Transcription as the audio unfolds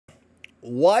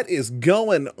What is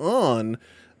going on,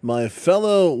 my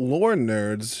fellow lore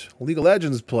nerds, League of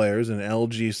Legends players, and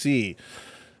LGC?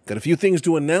 Got a few things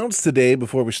to announce today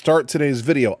before we start today's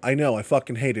video. I know, I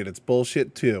fucking hate it. It's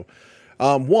bullshit too.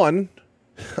 One,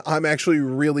 I'm actually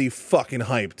really fucking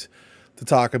hyped to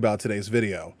talk about today's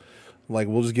video. Like,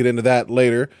 we'll just get into that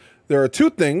later. There are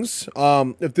two things.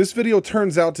 If this video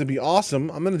turns out to be awesome,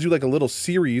 I'm going to do like a little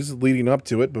series leading up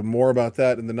to it, but more about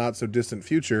that in the not so distant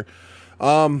future.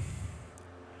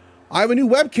 I have a new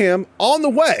webcam on the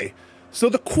way. So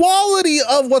the quality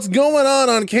of what's going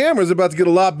on camera is about to get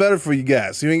a lot better for you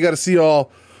guys. You ain't got to see all,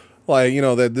 like, you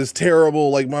know, that this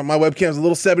terrible, like, my webcam's a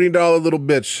little $70 little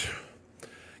bitch.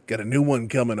 Got a new one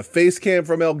coming, a face cam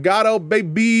from Elgato,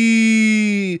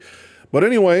 baby. But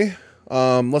anyway,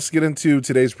 let's get into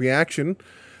today's reaction.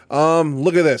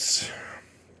 Look at this.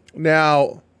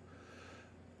 Now,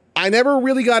 I never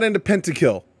really got into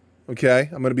Pentakill. Okay,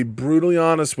 I'm going to be brutally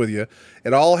honest with you.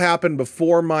 It all happened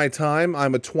before my time.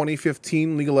 I'm a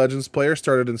 2015 League of Legends player,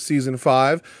 started in Season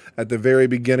 5 at the very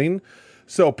beginning.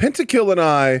 So Pentakill and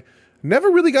I never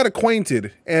really got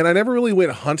acquainted, and I never really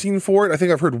went hunting for it. I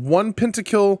think I've heard one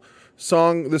Pentakill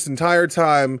song this entire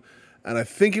time, and I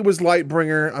think it was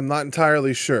Lightbringer. I'm not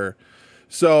entirely sure.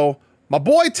 So my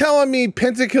boy telling me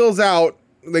Pentakill's out.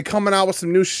 They coming out with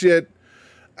some new shit.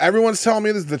 Everyone's telling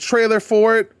me this is the trailer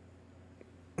for it.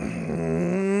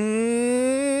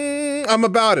 I'm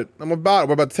about it. We're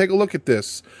about to take a look at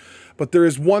this. But there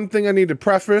is one thing I need to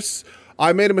preface.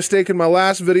 I made a mistake in my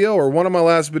last video, or one of my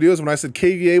last videos, when I said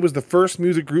KVA was the first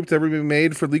music group to ever be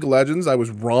made for League of Legends. I was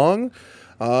wrong.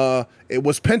 It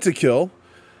was Pentakill.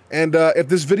 And if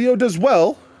this video does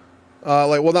well,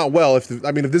 well, not well. If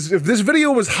this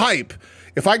video was hype,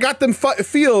 if I got them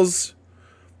feels,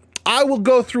 I will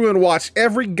go through and watch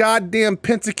every goddamn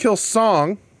Pentakill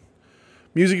song,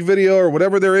 music video, or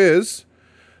whatever there is,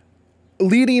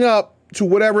 leading up to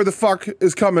whatever the fuck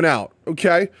is coming out,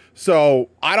 okay? So,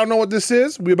 I don't know what this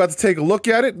is. We're about to take a look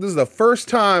at it. This is the first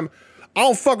time I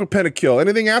don't fuck with Pentakill.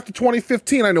 Anything after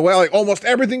 2015, I know like almost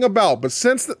everything about. But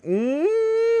since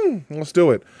the... let's do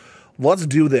it. Let's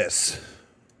do this.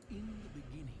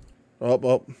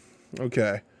 Oh,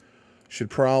 okay. Should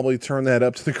probably turn that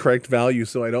up to the correct value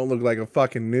so I don't look like a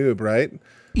fucking noob, right?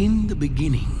 In the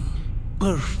beginning,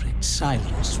 perfect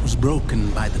silence was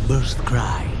broken by the birth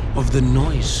cry of the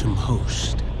noisome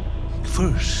host.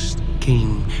 First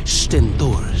came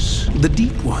Stentorus, the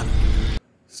Deep One.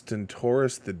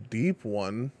 Stentorus, the Deep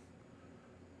One?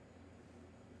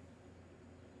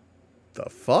 The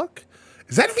fuck?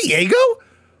 Is that Viego?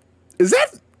 Is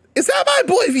that my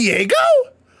boy Viego?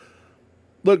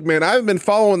 Look, man, I've been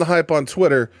following the hype on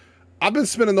Twitter. I've been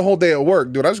spending the whole day at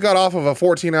work, dude. I just got off of a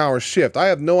 14-hour shift. I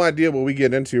have no idea what we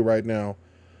get into right now.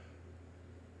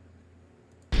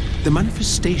 The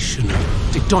manifestation of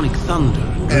tectonic thunder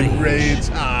and rage.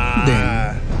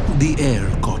 Then the air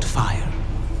caught fire,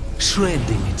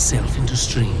 shredding itself into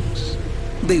strings.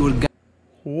 They were...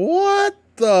 What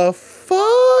the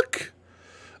fuck?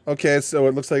 Okay, so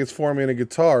it looks like it's forming a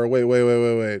guitar. Wait.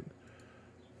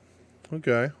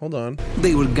 Okay, hold on.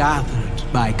 They were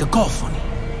gathered by Cacophony,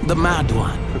 the Mad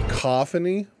One.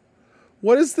 Cacophony?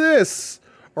 What is this?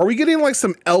 Are we getting like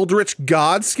some Eldritch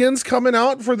God skins coming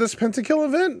out for this Pentakill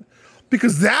event?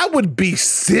 Because that would be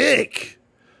sick.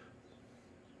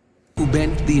 Who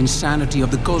bent the insanity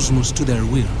of the cosmos to their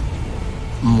will.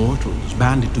 Mortals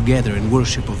banded together in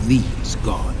worship of these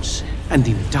gods. And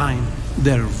in time,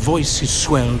 their voices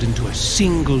swelled into a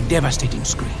single devastating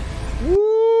scream.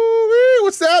 Ooh,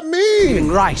 what's that mean? Giving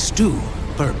rise to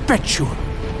Perpetual,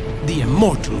 the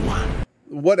immortal one.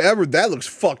 Whatever, that looks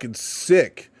fucking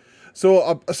sick.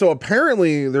 So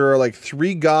apparently there are like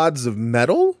 3 gods of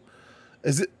metal?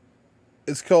 Is it?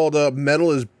 It's called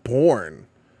Metal is Born.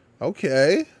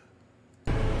 Okay.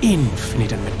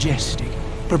 Infinite and majestic,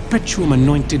 Perpetuum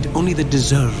anointed only the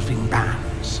deserving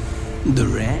bands. The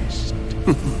rest,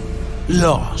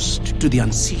 lost to the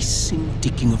unceasing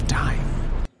ticking of time.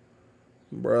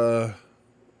 Bruh.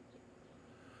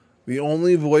 The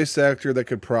only voice actor that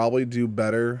could probably do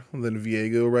better than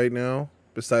Viego right now,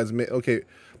 besides me, okay,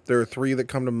 there are 3 that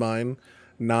come to mind: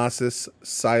 Nasus,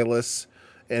 Silas,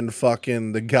 and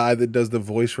fucking the guy that does the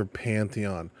voice for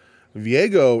Pantheon.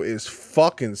 Viego is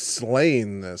fucking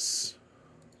slaying this.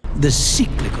 The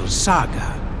cyclical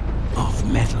saga of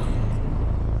metal.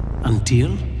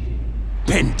 Until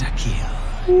Pentakill.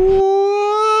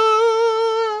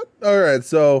 What? Alright,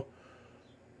 so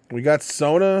we got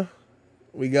Sona,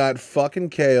 we got fucking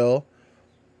Kale.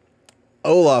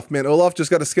 Olaf, man, Olaf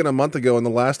just got a skin a month ago in the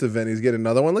last event. He's getting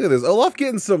another one. Look at this. Olaf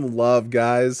getting some love,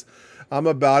 guys. I'm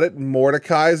about it.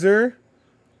 Mordekaiser.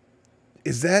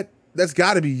 Is that That's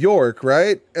got to be York,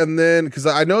 right? And then, because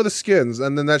I know the skins,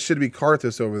 and then that should be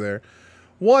Karthus over there.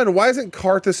 One, why isn't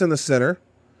Karthus in the center?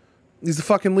 He's the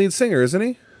fucking lead singer, isn't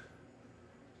he?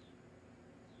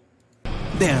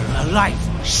 Their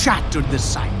life shattered the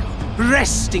cycle,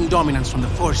 wresting dominance from the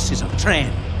forces of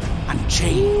trend and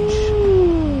change.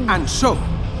 And so,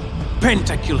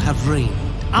 Pentakill have reigned,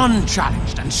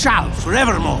 unchallenged, and shall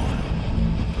forevermore.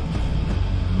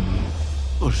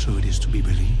 Or so it is to be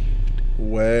believed.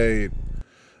 Wait.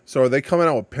 So are they coming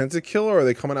out with Pentakill, or are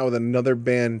they coming out with another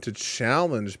band to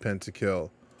challenge Pentakill?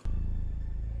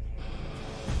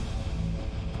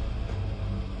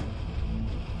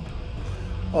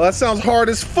 Oh, that sounds hard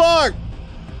as fuck!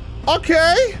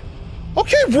 Okay!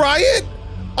 Okay, Riot!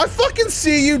 I fucking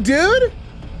see you, dude!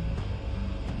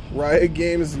 Riot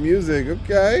Games Music,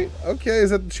 okay. Okay, is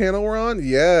that the channel we're on?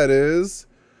 Yeah, it is.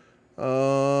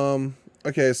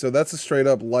 Okay, so that's a straight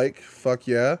up like, fuck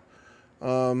yeah.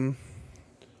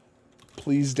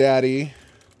 Please, Daddy,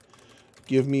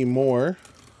 give me more.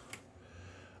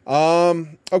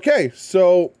 Okay,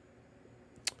 so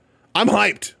I'm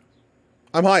hyped.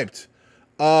 I'm hyped.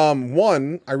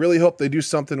 One, I really hope they do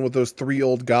something with those 3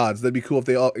 old gods. That'd be cool if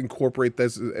they all incorporate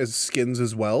this as skins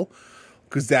as well,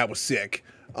 because that was sick.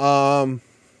 And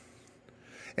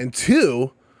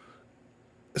 2,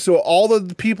 so all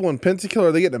the people in Pentakill,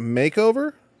 are they getting a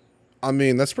makeover? I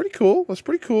mean, that's pretty cool. That's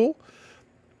pretty cool.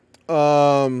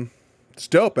 It's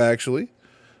dope, actually.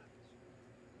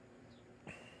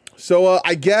 So,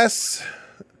 I guess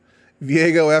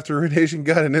Viego, after Ruination,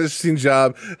 got an interesting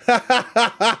job.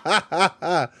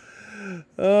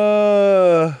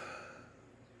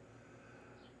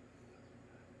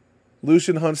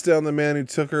 Lucian hunts down the man who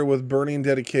took her with burning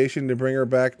dedication to bring her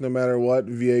back no matter what.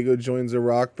 Viego joins a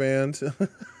rock band.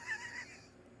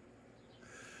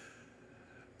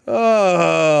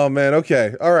 Oh, man.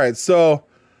 Okay. All right. So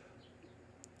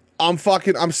I'm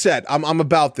set. I'm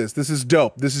about this. This is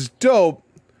dope. This is dope.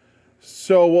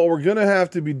 So what we're going to have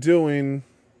to be doing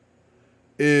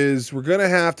is we're going to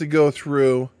have to go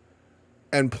through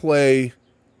and play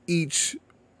each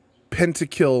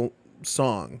Pentakill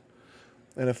song.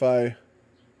 And if I...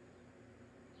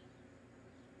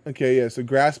 Okay, yeah, so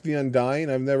Grasp the Undying.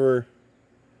 I've never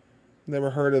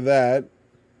heard of that.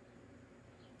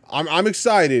 I'm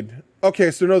excited.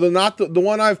 Okay, so no, the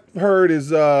one I've heard is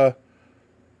the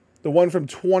one from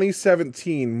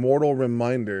 2017, Mortal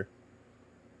Reminder.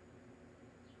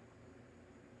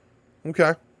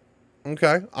 Okay.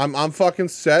 Okay. I'm fucking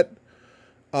set.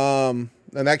 And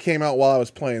that came out while I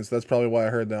was playing, so that's probably why I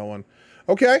heard that one.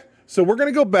 Okay. So we're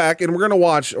going to go back and we're going to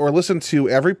watch or listen to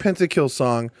every Pentakill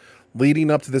song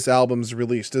leading up to this album's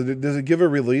release. Does it give a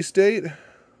release date?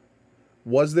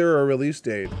 Was there a release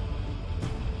date?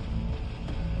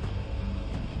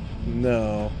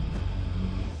 No.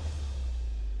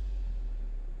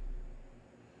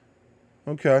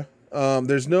 Okay.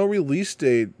 There's no release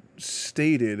date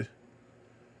stated.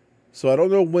 So I don't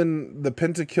know when the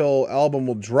Pentakill album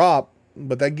will drop,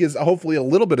 but that gives hopefully a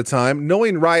little bit of time.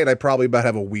 Knowing Riot, I probably about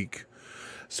have a week.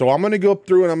 So I'm going to go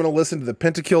through and I'm going to listen to the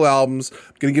Pentakill albums.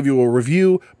 I'm going to give you a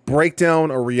review,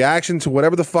 breakdown, a reaction to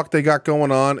whatever the fuck they got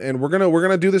going on, and we're going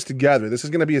to do this together. This is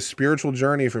going to be a spiritual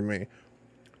journey for me.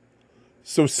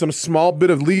 So some small bit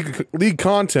of league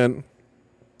content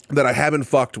that I haven't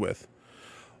fucked with.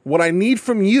 What I need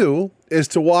from you is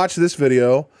to watch this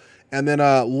video and then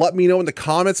let me know in the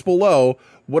comments below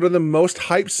what are the most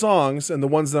hyped songs and the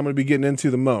ones that I'm going to be getting into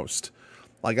the most.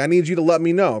 Like, I need you to let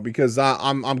me know because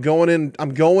I'm going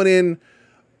in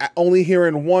only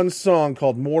hearing one song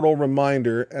called Mortal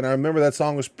Reminder, and I remember that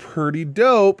song was pretty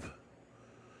dope,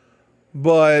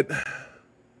 but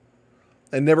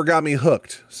it never got me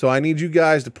hooked. So I need you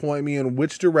guys to point me in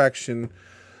which direction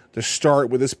to start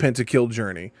with this Pentakill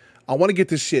journey. I want to get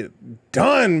this shit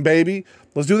done, baby.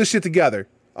 Let's do this shit together.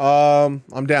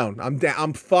 I'm down.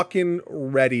 I'm fucking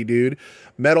ready, dude.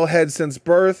 Metalhead since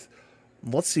birth.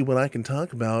 Let's see what I can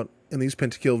talk about in these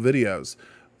Pentakill videos.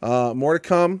 More to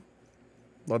come.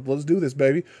 Let's do this,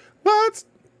 baby. Let's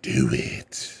do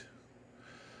it.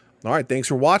 All right, thanks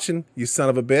for watching, you son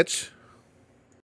of a bitch.